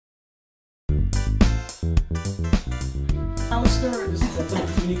McAllister, this is a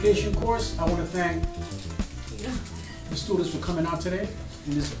telecommunication course. I want to thank the students for coming out today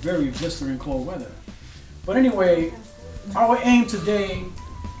in this very blistering cold weather. But anyway, our aim today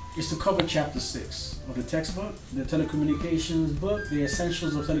is to cover chapter 6 of the textbook, the telecommunications book, The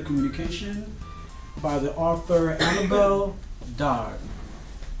Essentials of Telecommunication, by the author Annabel, Dodd.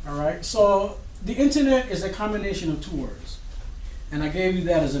 All right, so the internet is a combination of two words. And I gave you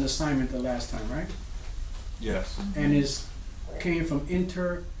that as an assignment the last time, right? Yes. And it came from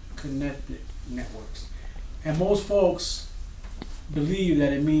interconnected networks. And most folks believe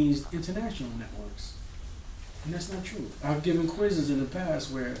that it means international networks. And that's not true. I've given quizzes in the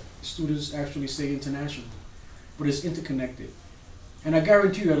past where students actually say international, but it's interconnected. And I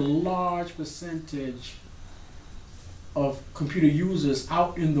guarantee you a large percentage of computer users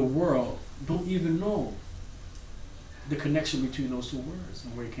out in the world don't even know the connection between those two words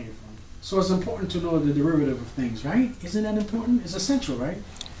and where it came from. So it's important to know the derivative of things, right? Isn't that important? It's essential, right?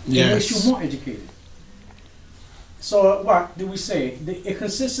 Yes. It makes you more educated. So what did we say? It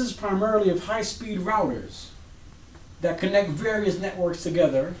consists primarily of high-speed routers that connect various networks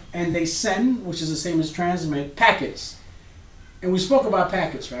together, and they send, which is the same as transmit, packets. And we spoke about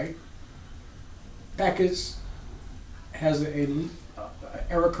packets, right? Packets has a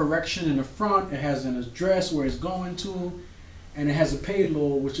error correction in the front, it has an address where it's going to, and it has a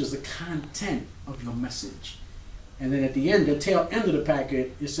payload, which is the content of your message. And then at the end, the tail end of the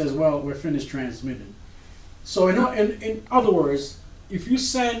packet, it says, well, we're finished transmitting. So in other words, if you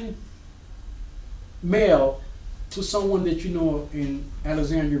send mail to someone that you know in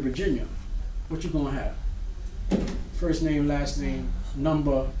Alexandria, Virginia, what you gonna have? First name, last name,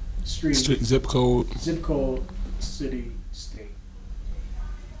 number, street, Zip code, city, state.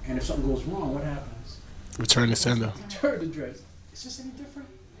 And if something goes wrong, what happens? return to sender. Return address. Is this any different?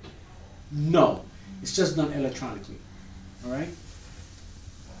 No. It's just done electronically. All right?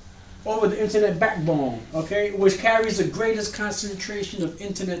 Over the internet backbone, okay, which carries the greatest concentration of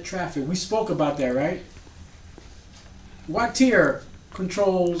internet traffic. We spoke about that, right? What tier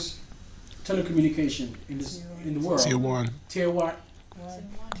controls telecommunication in the world? Tier 1. Tier what?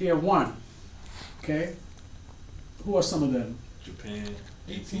 Tier 1. Okay. Who are some of them? Japan,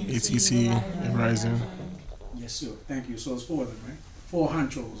 ATC, and Verizon. Yes, sir. Thank you. So it's 4 of them, right? 4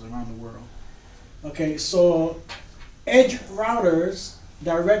 honchos around the world. Okay, so edge routers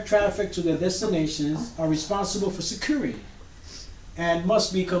direct traffic to their destinations, are responsible for security, and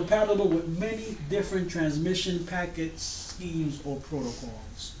must be compatible with many different transmission packet schemes or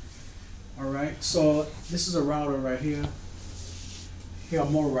protocols. All right, so this is a router right here. Here are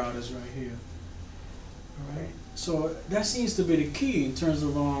more routers right here. All right, so that seems to be the key in terms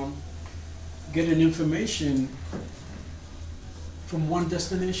of getting information from one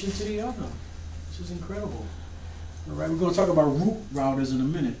destination to the other, which is incredible. All right, we're going to talk about root routers in a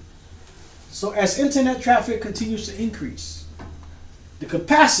minute. So as internet traffic continues to increase, the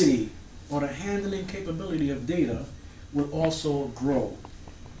capacity or the handling capability of data will also grow,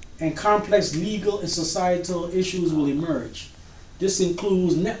 and complex legal and societal issues will emerge. This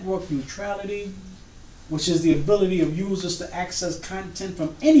includes network neutrality, which is the ability of users to access content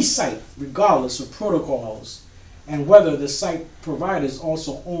from any site, regardless of protocols, and whether the site providers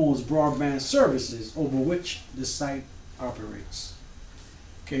also owns broadband services over which the site operates.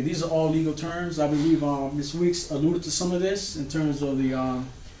 Okay, these are all legal terms. I believe Ms. Weeks alluded to some of this in terms of the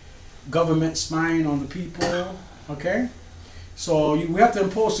government spying on the people. Okay, so we have to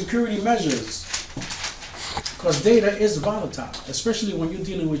impose security measures because data is volatile, especially when you're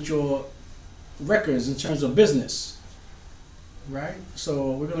dealing with your records in terms of business. Right?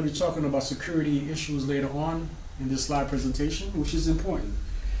 So we're going to be talking about security issues later on in this slide presentation, which is important.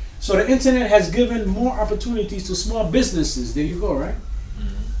 So the internet has given more opportunities to small businesses, there you go, right?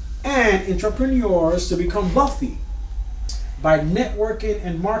 And entrepreneurs to become wealthy by networking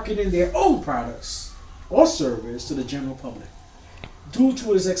and marketing their own products or service to the general public due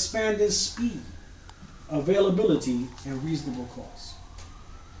to its expanded speed, availability, and reasonable cost.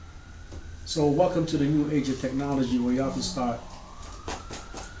 So welcome to the new age of technology where y'all can start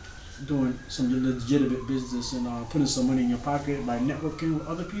doing some legitimate business and putting some money in your pocket by networking with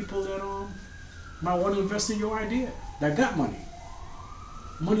other people that might want to invest in your idea, that got money.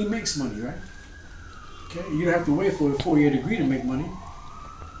 Money makes money, right? Okay, you don't have to wait for a 4-year degree to make money.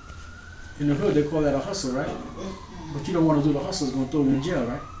 In the hood, they call that a hustle, right? But you don't want to do the hustle, it's going to throw you in jail,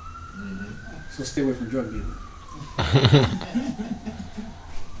 right? So stay away from drug dealing.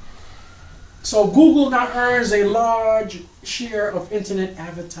 So Google now earns a large share of internet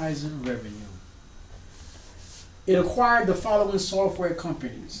advertising revenue. It acquired the following software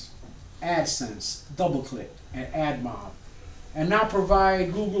companies: AdSense, DoubleClick, and AdMob, and now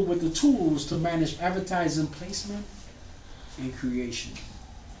provide Google with the tools to manage advertising placement and creation.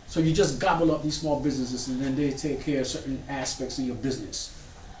 So you just gobble up these small businesses and then they take care of certain aspects of your business.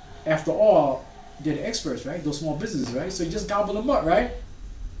 After all, they're the experts, right? Those small businesses, right? So you just gobble them up, right?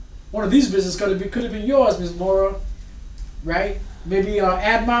 One of these businesses could have been yours, Ms. Mora, right? Maybe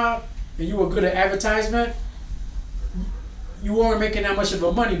AdMob, and you were good at advertisement. You weren't making that much of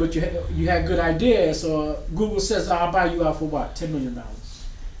a money, but you had good ideas. So Google says, I'll buy you out for what? $10 million. Are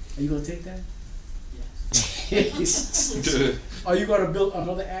you going to take that? Yes. Are you going to build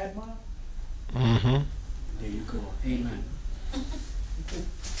another AdMob? Mm-hmm. There you go. Amen.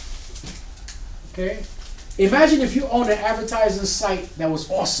 Okay? Imagine if you owned an advertising site that was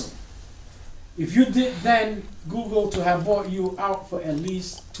awesome. If you did then Google to have bought you out for at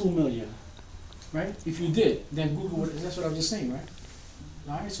least $2 million, right? If you did, then Google would, that's what I was just saying, right?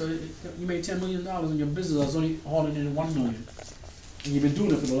 All right, so you made $10 million in your business. I was only hauling in $1 million. And you've been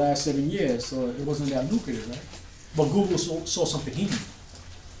doing it for the last 7 years, so it wasn't that lucrative, right? But Google saw something in you.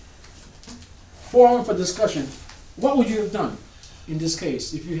 Forum for discussion. What would you have done in this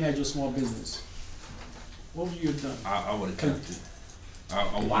case if you had your small business? What would you have done? I would have kept it.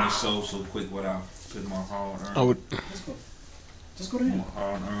 I want to sell so quick without putting my hard-earned. I would. Let's go. Just go ahead.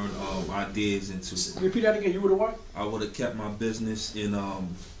 Hard-earned ideas into it. Repeat that again. You would have what? I would have kept my business and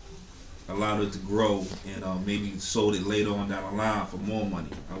allowed it to grow and maybe sold it later on down the line for more money.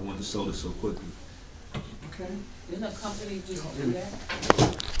 I wouldn't have sold it so quickly. Okay. Didn't a company just do that?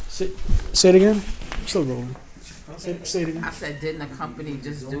 Say it again. I'm still rolling. Say it again. I said, didn't a company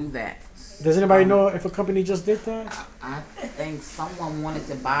just do that? Does anybody know if a company just did that? I think someone wanted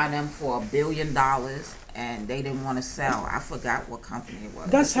to buy them for $1 billion and they didn't want to sell. I forgot what company it was.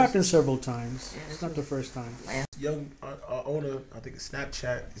 That's happened several times. It's not the first time. Young owner, I think it's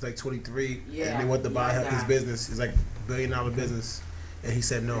Snapchat. He's like 23, Yeah, and they want to buy yeah. his business. It's like $1 billion business, and he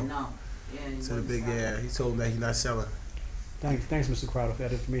said no. No. Yeah, he To the wouldn't big sell. He told him that he's not selling. Thanks, Mr. Crowder, for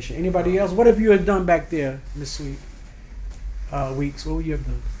that information. Anybody else? What have you had done back there, Miss Sweet? Weeks. What would you have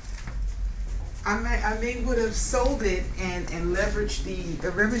done? I may would have sold it and leveraged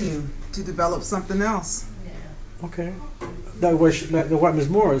the revenue to develop something else. Okay. That was what Ms.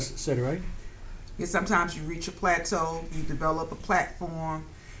 Morris said, right? Yeah, sometimes you reach a plateau, you develop a platform,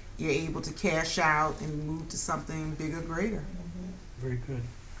 you're able to cash out and move to something bigger, greater. Very good.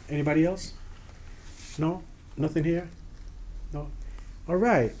 Anybody else? No? Nothing here? No? All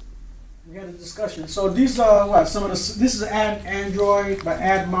right. We had a discussion. So these are what? Some of the. This is Android by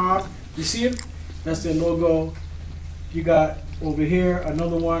AdMob. You see it? That's their logo. You got over here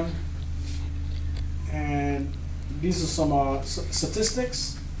another one. And these are some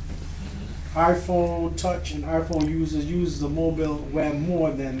statistics. iPhone Touch and iPhone users use the mobile web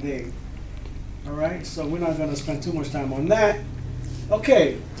more than they. All right, so we're not going to spend too much time on that.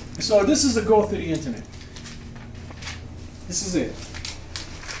 Okay, so this is the growth of the internet. This is it.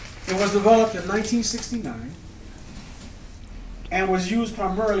 It was developed in 1969 and was used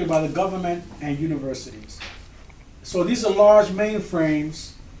primarily by the government and universities. So these are large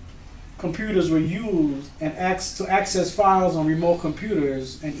mainframes. Computers were used and to access files on remote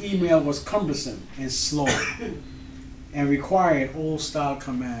computers, and email was cumbersome and slow and required old-style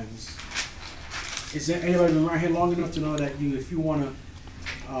commands. Is there anybody been around here long enough to know that if you want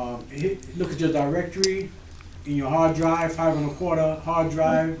to look at your directory in your hard drive, 5 1/4 hard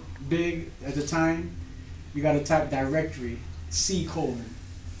drive, big at the time, you got to type directory, C:.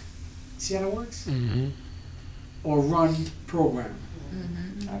 See how that works? Mm-hmm. Or run program.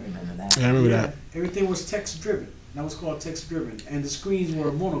 I remember that. Yeah, I remember that. Everything was text driven. That was called text driven. And the screens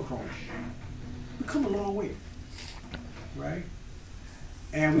were monochrome. We've come a long way, right?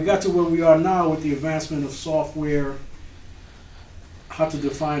 And we got to where we are now with the advancement of software, how to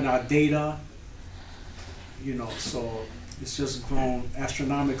define our data, so it's just grown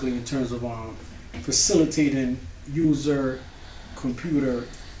astronomically in terms of facilitating user computer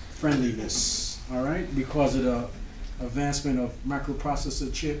friendliness, all right? Because of the advancement of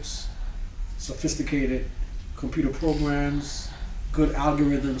microprocessor chips, sophisticated computer programs, good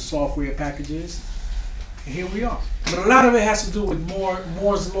algorithm software packages, and here we are. But a lot of it has to do with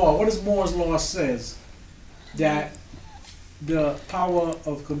Moore's Law. What does Moore's Law says? That the power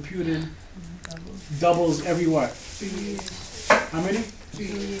of computing doubles every what? 2 years. How many? 2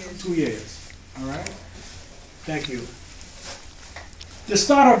 years. 2 years. All right. Thank you. The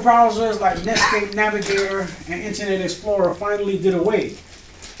start of browsers like Netscape Navigator and Internet Explorer finally did away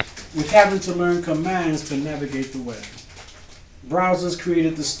with having to learn commands to navigate the web. Browsers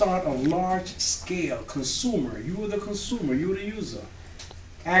created the start of large-scale consumer. You were the consumer, you were the user.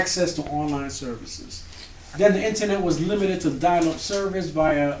 access to online services. Then the internet was limited to dial-up service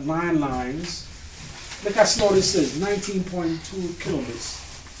via lines. Look how slow this is, 19.2 kilobits.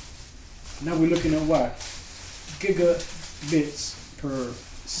 Now we're looking at what? Gigabits per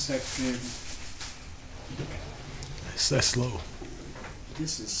second. That's slow.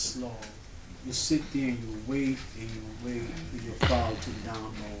 This is slow. You sit there and you wait for your file to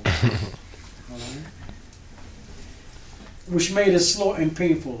download. Alright? Which made it slow and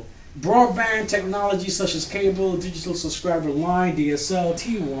painful. Broadband technology such as cable, digital subscriber line, DSL,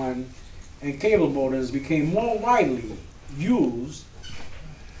 T1, and cable modems became more widely used,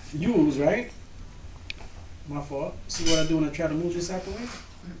 right? My fault. See what I do when I try to move this out the way?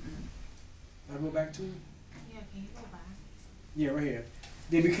 I go back to it? Yeah, can you go back? Yeah, right here.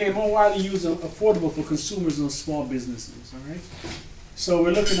 They became more widely used and affordable for consumers and small businesses, all right? So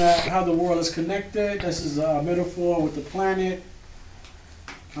we're looking at how the world is connected. This is a metaphor with the planet,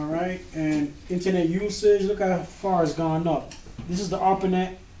 all right? And internet usage, look how far it's gone up. This is the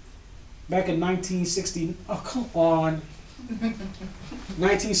ARPANET back in 1960. Oh, come on.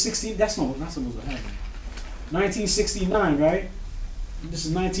 1960, that's not supposed to happen. 1969, right? This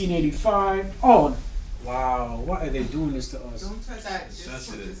is 1985. Oh, wow. Why are they doing this to us? Don't touch that.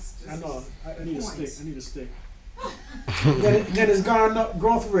 I know. I need a stick. I need a stick. then it's gone up,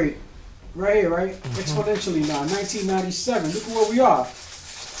 growth rate. Right here, right? Exponentially now. 1997. Look at where we are.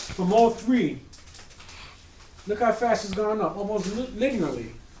 From 03. Look how fast it's gone up. Almost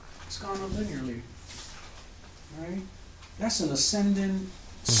linearly. It's gone up linearly. Right? That's an ascending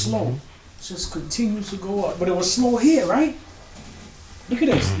slope. It just continues to go up. But it was slow here, right? Look at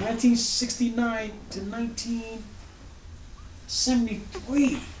this. 1969 to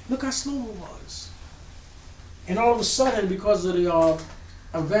 1973. Look how slow it was. And all of a sudden, because of the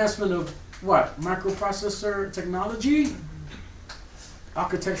advancement of what? Microprocessor technology,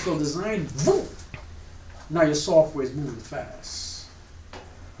 architectural design, boom! Now your software is moving fast.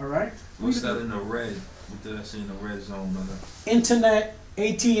 All right? What's that in the red? What did I see in the red zone? Internet,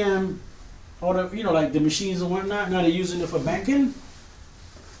 ATM, all the, like the machines and whatnot. Now they're using it for banking.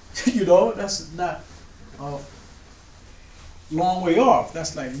 That's not a long way off.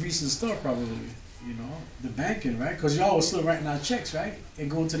 That's like recent stuff probably, the banking, right? Because y'all was still writing out checks, right? And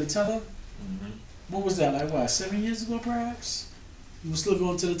going to the teller. Mm-hmm. What was that, like 7 years ago perhaps? You were still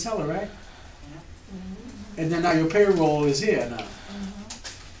going to the teller, right? And then now your payroll is here now.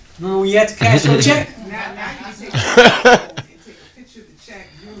 Remember when you had to cash your check? Now you can take a photo and take a picture of the check.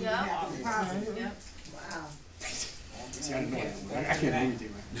 You don't have to deposit. Yep. Wow. See, I can't do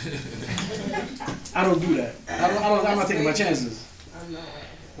anything, right? I don't do that. I'm not taking my chances.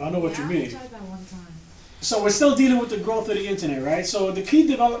 I know what you mean. I tried that one time. So we're still dealing with the growth of the internet, right? So the key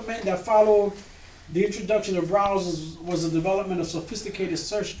development that followed the introduction of browsers was the development of sophisticated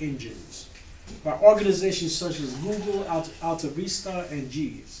search engines by organizations such as Google, Alta Vista, and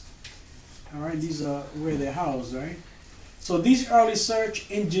Jeeves. All right, these are where they're housed, right? So these early search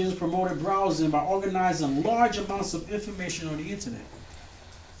engines promoted browsing by organizing large amounts of information on the internet.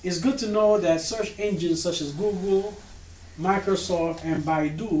 It's good to know that search engines such as Google, Microsoft, and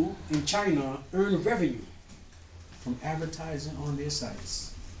Baidu in China earn revenue from advertising on their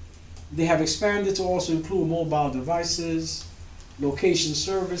sites. They have expanded to also include mobile devices, location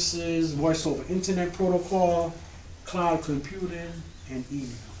services, voice over internet protocol, cloud computing, and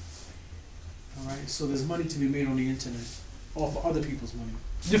email. All right, so there's money to be made on the internet, or for other people's money.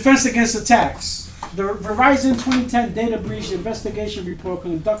 Defense against attacks. The Verizon 2010 data breach investigation report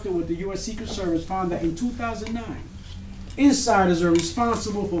conducted with the U.S. Secret Service found that in 2009, insiders are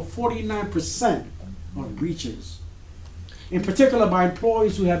responsible for 49% of breaches. In particular, by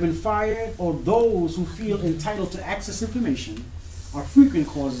employees who have been fired or those who feel entitled to access information are frequent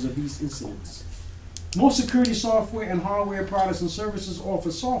causes of these incidents. Most security software and hardware products and services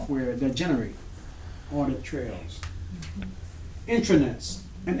offer software that generate audit trails. Intranets.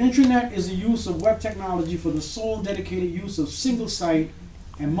 An intranet is the use of web technology for the sole dedicated use of single-site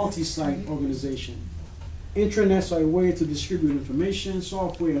and multi-site organization. Intranets are a way to distribute information,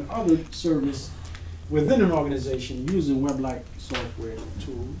 software, and other service within an organization using web-like software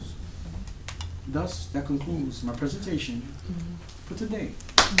tools. Thus, that concludes my presentation for today.